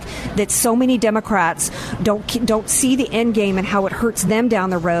Patrick, that so many Democrats don't see the end game and how it hurts them down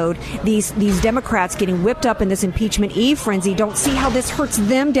the road. These Democrats getting whipped up in this impeachment Eve frenzy don't see how this hurts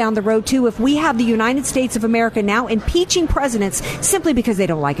them down the road too. If we have the United States of America now impeaching presidents simply because they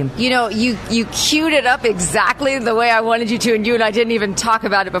don't like him. You queued it up exactly the way I wanted you to, and you and I didn't even talk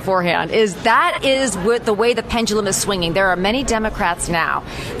about it beforehand. Is with the way the pendulum pendulum is swinging. There are many Democrats now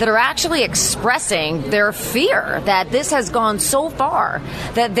that are actually expressing their fear that this has gone so far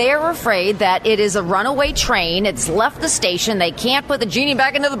that they are afraid that it is a runaway train. It's left the station. They can't put the genie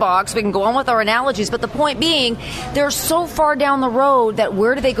back into the box. We can go on with our analogies. But the point being, they're so far down the road that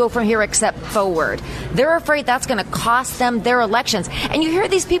where do they go from here except forward? They're afraid that's going to cost them their elections. And you hear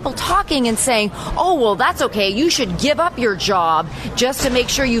these people talking and saying, oh, well, that's okay. You should give up your job just to make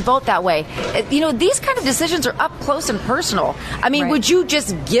sure you vote that way. These kind of decisions are up close and personal. I mean, would you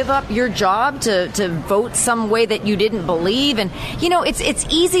just give up your job to vote some way that you didn't believe? And, it's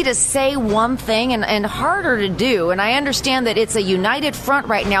easy to say one thing and harder to do. And I understand that it's a united front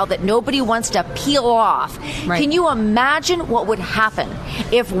right now that nobody wants to peel off. Right. Can you imagine what would happen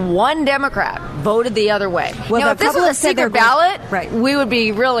if one Democrat voted the other way? Well, now, if this was a secret ballot, we would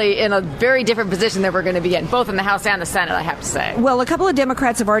be really in a very different position than we're going to be in, both in the House and the Senate, I have to say. Well, a couple of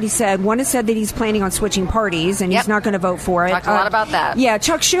Democrats have already said, one has said that he's planning on switching parties and he's not going to vote for it. Talked a lot about that. Yeah,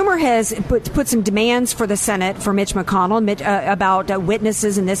 Chuck Schumer has put some demands for the Senate for Mitch McConnell about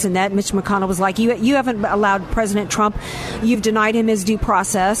witnesses and this and that. Mitch McConnell was like, you haven't allowed President Trump, you've denied him his due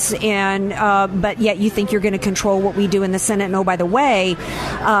process, and but yet you think you're going to control what we do in the Senate. And oh, by the way,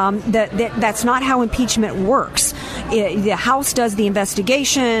 that's not how impeachment works. The House does the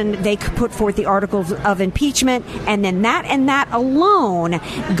investigation, they put forth the articles of impeachment, and then that alone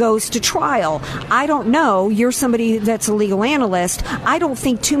goes to trial. I don't know. You're somebody that's a legal analyst. I don't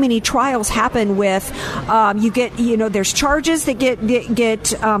think too many trials happen with there's charges that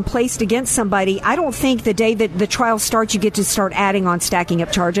get placed against somebody. I don't think the day that the trial starts, you get to start adding on, stacking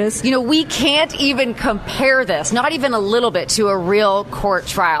up charges. We can't even compare this, not even a little bit, to a real court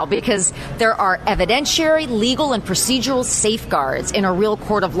trial, because there are evidentiary, legal, and procedural safeguards in a real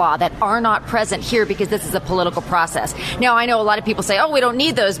court of law that are not present here because this is a political process. Now, I know a lot of people say, oh, we don't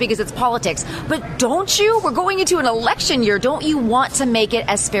need those because it's politics. But don't you? We're going into an election year. Don't you want to make it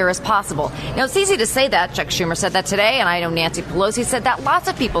as fair as possible? Now, it's easy to say that. Chuck Schumer said that today, and I know Nancy Pelosi said that. Lots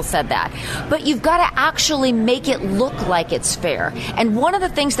of people said that. But you've got to actually make it look like it's fair. And one of the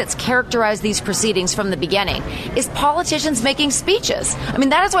things that's characterized these proceedings from the beginning is politicians making speeches. I mean,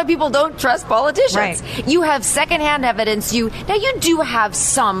 that is why people don't trust politicians. Right. You have secondhand evidence. You do have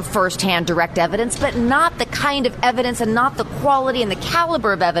some firsthand direct evidence, but not the kind of evidence and not the quality and the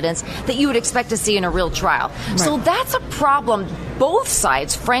caliber of evidence that you would expect to see in a real trial. Right. So that's a problem both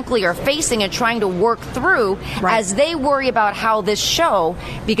sides, frankly, are facing and trying to work through as they worry about how this show,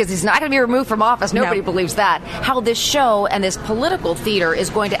 because he's not going to be removed from office, nobody believes that, how this show and this political theater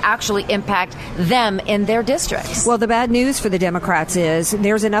is going to actually impact them in their districts. Well, the bad news for the Democrats is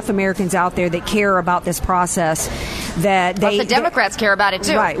there's enough Americans out there that care about this process that the Democrats care about it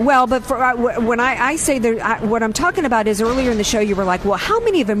too. Right. Well, but when I say that, what I'm talking about is earlier in the show you were like, well, how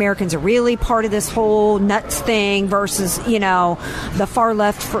many of Americans are really part of this whole nuts thing versus, the far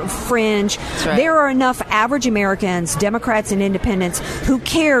left fringe? Right. There are enough average Americans, Democrats and independents, who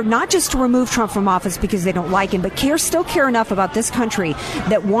care not just to remove Trump from office because they don't like him, but still care enough about this country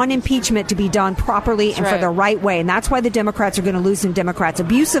that want impeachment to be done properly and for the right way. And that's why the Democrats are going to lose some Democrats.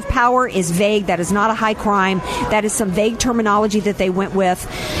 Abuse of power is vague. That is not a high crime. That is some vague terminology that they went with,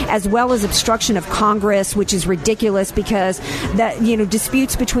 as well as obstruction of Congress, which is ridiculous because that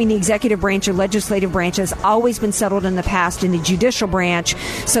disputes between the executive branch and legislative branch has always been settled in the past in the judicial branch.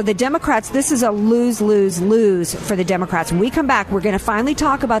 So the Democrats, this is a lose for the Democrats. When we come back, we're going to finally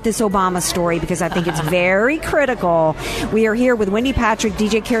talk about this Obama story because I think it's very critical. We are here with Wendy Patrick,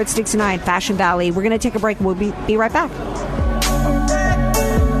 DJ Carrot Sticks, and I in Fashion Valley. We're going to take a break. We'll be right back.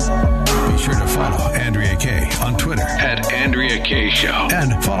 Be sure to follow Andrea Kaye on Twitter @AndreaKayeShow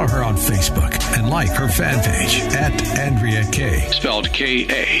and follow her on Facebook and like her fan page @AndreaKaye, spelled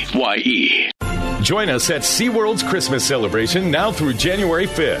Kaye. Join us at SeaWorld's Christmas celebration now through January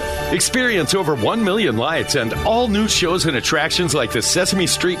 5th. Experience over 1 million lights and all new shows and attractions like the Sesame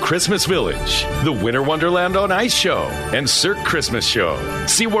Street Christmas Village, the Winter Wonderland on Ice Show, and Cirque Christmas Show.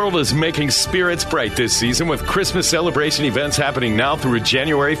 SeaWorld is making spirits bright this season with Christmas celebration events happening now through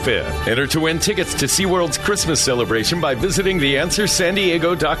January 5th. Enter to win tickets to SeaWorld's Christmas celebration by visiting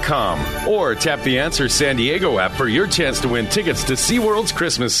theanswersandiego.com or tap the Answer San Diego app for your chance to win tickets to SeaWorld's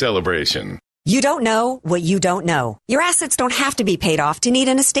Christmas celebration. You don't know what you don't know. Your assets don't have to be paid off to need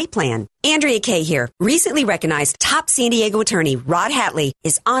an estate plan. Andrea Kaye here. Recently recognized top San Diego attorney Rod Hatley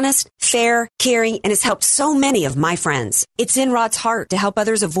is honest, fair, caring, and has helped so many of my friends. It's in Rod's heart to help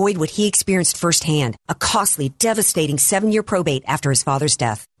others avoid what he experienced firsthand, a costly, devastating 7-year probate after his father's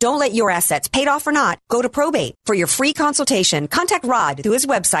death. Don't let your assets, paid off or not, go to probate. For your free consultation, contact Rod through his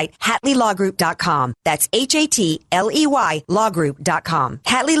website, HatleyLawGroup.com. That's HATLEY lawgroup.com.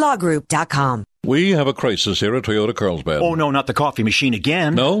 HatleyLawGroup.com. We have a crisis here at Toyota Carlsbad. Oh, no, not the coffee machine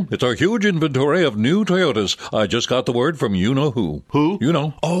again. No, it's our huge inventory of new Toyotas. I just got the word from you-know-who. Who? You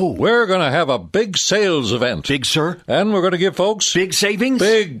know. Oh. We're going to have a big sales event. Big, sir? And we're going to give folks... Big savings?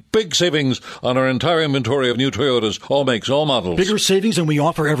 Big savings on our entire inventory of new Toyotas, all makes, all models. Bigger savings than we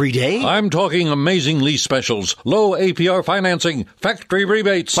offer every day? I'm talking amazing lease specials, low APR financing, factory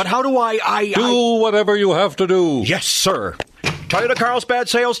rebates. But how do I... Do whatever you have to do. Yes, sir. Toyota Carlsbad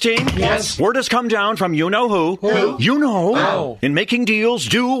sales team? Yes. Word has come down from you-know-who. Who? You know. Oh. In making deals,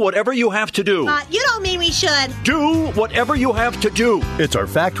 do whatever you have to do. You don't mean we should. Do whatever you have to do. It's our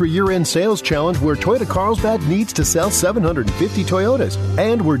factory year-end sales challenge where Toyota Carlsbad needs to sell 750 Toyotas.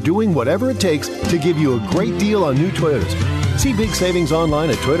 And we're doing whatever it takes to give you a great deal on new Toyotas. See big savings online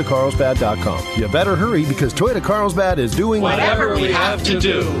at ToyotaCarlsbad.com. You better hurry because Toyota Carlsbad is doing whatever we have to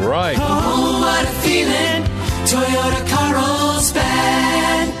do. Right. Oh, what a feeling. Toyota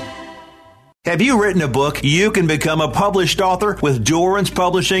Carlsbad. Have you written a book? You can become a published author with Dorrance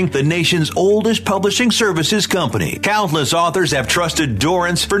Publishing, the nation's oldest publishing services company. Countless authors have trusted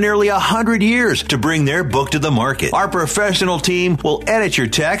Dorrance for nearly 100 years to bring their book to the market. Our professional team will edit your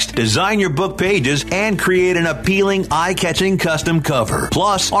text, design your book pages, and create an appealing, eye-catching custom cover.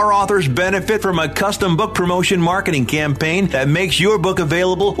 Plus, our authors benefit from a custom book promotion marketing campaign that makes your book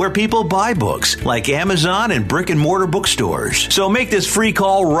available where people buy books, like Amazon and brick-and-mortar bookstores. So make this free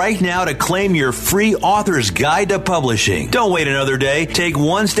call right now to claim your free author's guide to publishing. Don't wait another day. Take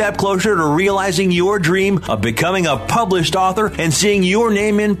one step closer to realizing your dream of becoming a published author and seeing your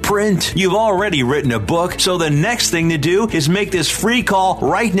name in print. You've already written a book, so the next thing to do is make this free call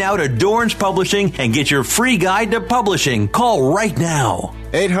right now to Dorrance Publishing and get your free guide to publishing. Call right now.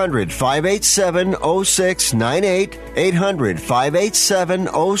 800-587-0698.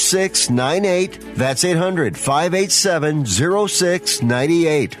 800-587-0698. That's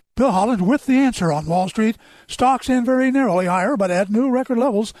 800-587-0698. Bill Holland with the answer on Wall Street. Stocks in very narrowly higher, but at new record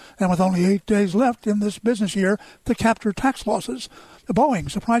levels, and with only 8 days left in this business year to capture tax losses.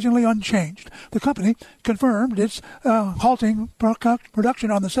 Boeing, surprisingly unchanged. The company confirmed it's halting production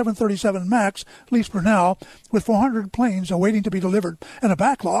on the 737 MAX, at least for now, with 400 planes awaiting to be delivered and a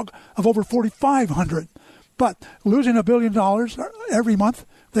backlog of over 4,500. But losing $1 billion every month,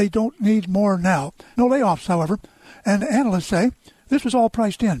 they don't need more now. No layoffs, however, and analysts say this was all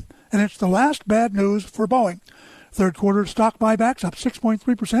priced in, and it's the last bad news for Boeing. Third quarter stock buybacks up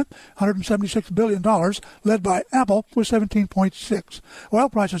 6.3%, $176 billion, led by Apple with 17.6. Oil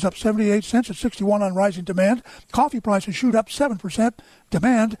prices up 78 cents at 61 on rising demand. Coffee prices shoot up 7%,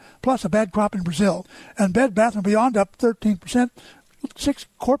 demand, plus a bad crop in Brazil. And Bed Bath & Beyond up 13%. 6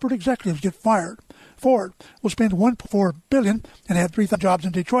 corporate executives get fired. Ford will spend $1.4 billion and add 3,000 jobs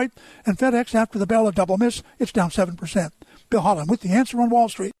in Detroit. And FedEx, after the Bell double miss, it's down 7%. Bill Holland with the answer on Wall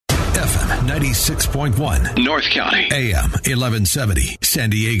Street. FM 96.1 North County, AM 1170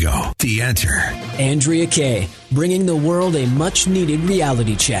 San Diego. The Answer. Andrea Kaye, bringing the world a much-needed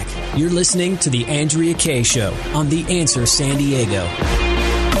reality check. You're listening to The Andrea Kaye Show on The Answer San Diego.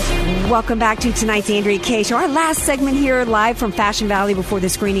 Welcome back to tonight's Andrea Kaye Show. Our last segment here, live from Fashion Valley before the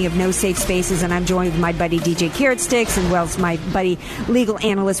screening of No Safe Spaces, and I'm joined with my buddy DJ Carrot Sticks and well as my buddy legal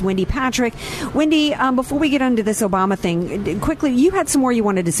analyst Wendy Patrick. Wendy, before we get into this Obama thing, quickly, you had some more you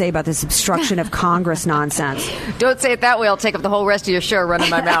wanted to say about this obstruction of Congress nonsense. Don't say it that way. I'll take up the whole rest of your show running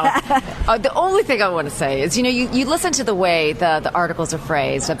my mouth. The only thing I want to say is, you listen to the way the articles are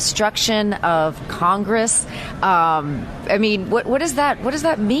phrased, obstruction of Congress. What does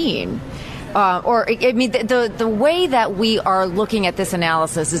that mean? The way that we are looking at this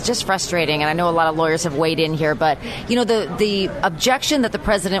analysis is just frustrating, and I know a lot of lawyers have weighed in here, but, the objection that the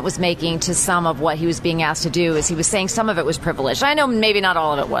president was making to some of what he was being asked to do is he was saying some of it was privileged. I know maybe not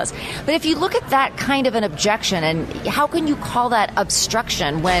all of it was, but if you look at that kind of an objection, and how can you call that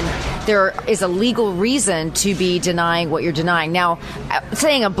obstruction when there is a legal reason to be denying what you're denying? Now,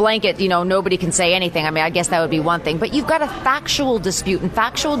 saying a blanket, nobody can say anything, I guess that would be one thing, but you've got a factual dispute, and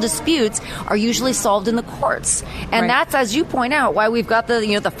factual disputes are usually solved in the courts. And that's, as you point out, why we've got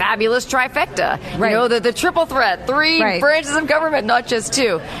the fabulous trifecta, the triple threat, 3 branches of government, not just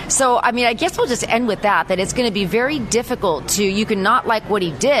 2. So, I guess we'll just end with that it's going to be very difficult you can not like what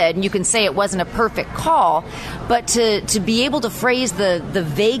he did, and you can say it wasn't a perfect call, but to be able to phrase the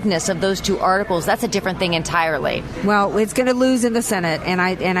vagueness of those 2 articles, that's a different thing entirely. Well, it's going to lose in the Senate, and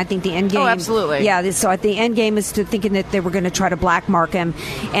I think the end game... Oh, absolutely. Yeah, so at the end game is to thinking that they were going to try to black mark him,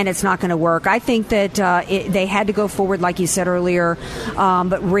 and it's not going to work. work. I think that they had to go forward, like you said earlier.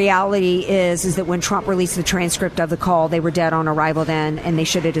 But reality is that when Trump released the transcript of the call, they were dead on arrival then, and they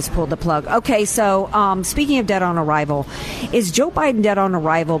should have just pulled the plug. Okay, so speaking of dead on arrival, is Joe Biden dead on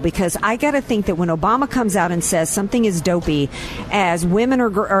arrival? Because I got to think that when Obama comes out and says something is dopey, as women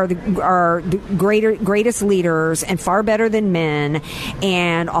are the greatest leaders and far better than men,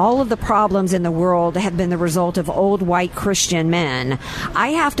 and all of the problems in the world have been the result of old white Christian men, I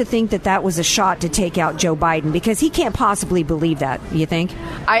have to think that was a shot to take out Joe Biden, because he can't possibly believe that. You think?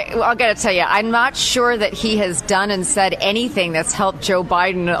 I'll got to tell you, I'm not sure that he has done and said anything that's helped Joe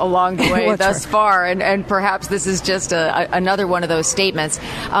Biden along the way thus far, and perhaps this is just another one of those statements.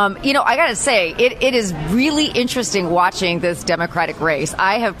 I got to say, it is really interesting watching this Democratic race.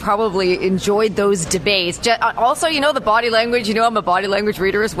 I have probably enjoyed those debates. Also, the body language. I'm a body language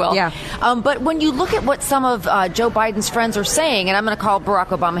reader as well. Yeah. But when you look at what some of Joe Biden's friends are saying, and I'm going to call Barack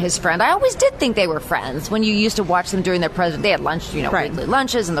Obama his friend, I always did think they were friends. When you used to watch them during their president, they had lunch, weekly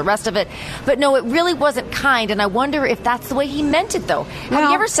lunches and the rest of it. But no, it really wasn't kind, and I wonder if that's the way he meant it, though. Have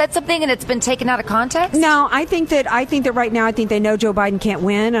you ever said something and it's been taken out of context? No, I think that right now, I think they know Joe Biden can't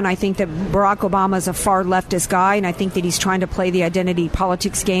win, and I think that Barack Obama is a far leftist guy, and I think that he's trying to play the identity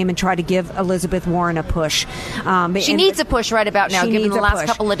politics game and try to give Elizabeth Warren a push. She needs a push right about now, given the last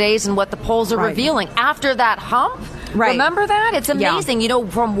couple of days and what the polls are revealing. After that hump, remember that? It's amazing.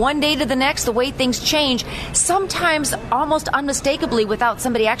 From one day to the next, the way things change, sometimes almost unmistakably without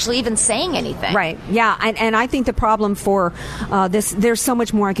somebody actually even saying anything. Right. Yeah. And I think the problem for this, there's so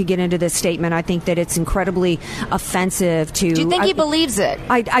much more I could get into this statement. I think that it's incredibly offensive to. Do you think he believes it?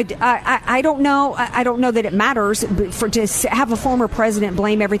 I don't know. I don't know that it matters to have a former president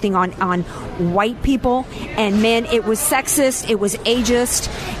blame everything on white people and men. It was sexist. It was ageist,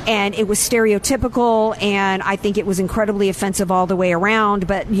 and it was stereotypical. And I think it was incredibly offensive all the way around.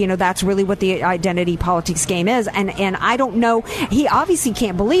 But that's really what the identity politics game is. And I don't know. He obviously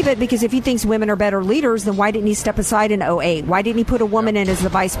can't believe it, because if he thinks women are better leaders, then why didn't he step aside in 2008? Why didn't he put a woman in as the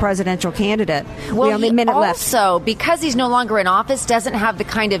vice presidential candidate? Well, we only a minute left. Also, because he's no longer in office, doesn't have the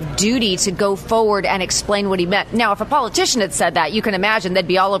kind of duty to go forward and explain what he meant. Now, if a politician had said that, you can imagine they'd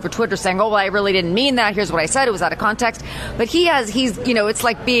be all over Twitter saying, "Oh, well, I really didn't mean that. Here's what I said. It was out of context." But it's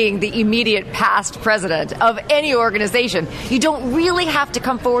like being the immediate past president of any organization. You don't really have to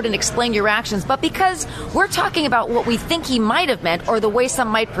come forward and explain your actions. But because we're talking about what we think he might have meant, or the way some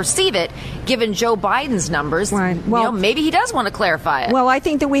might perceive it, given Joe Biden's numbers, well, maybe he does want to clarify it. Well, I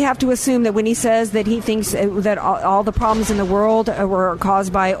think that we have to assume that when he says that he thinks that all the problems in the world were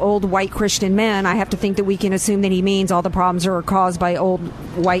caused by old white Christian men, I have to think that we can assume that he means all the problems are caused by old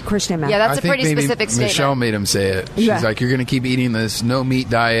white Christian men. Yeah, that's a pretty specific statement. Michelle made him say it. She's like, "You're going to keep eating this no meat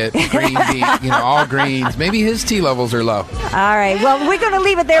diet, green bean, all greens." Maybe his T levels are low. All right. Well, we're going to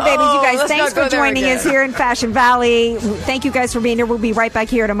leave it there, babies. You guys, thanks for joining us here in Fashion Valley. Thank you guys for being here. We'll be right back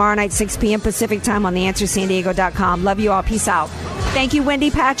here tomorrow night, 6 p.m. Pacific time on theanswersandiego.com. Love you all. Peace out. Thank you,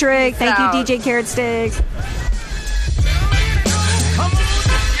 Wendy Patrick. Thank you, DJ Carrot Sticks.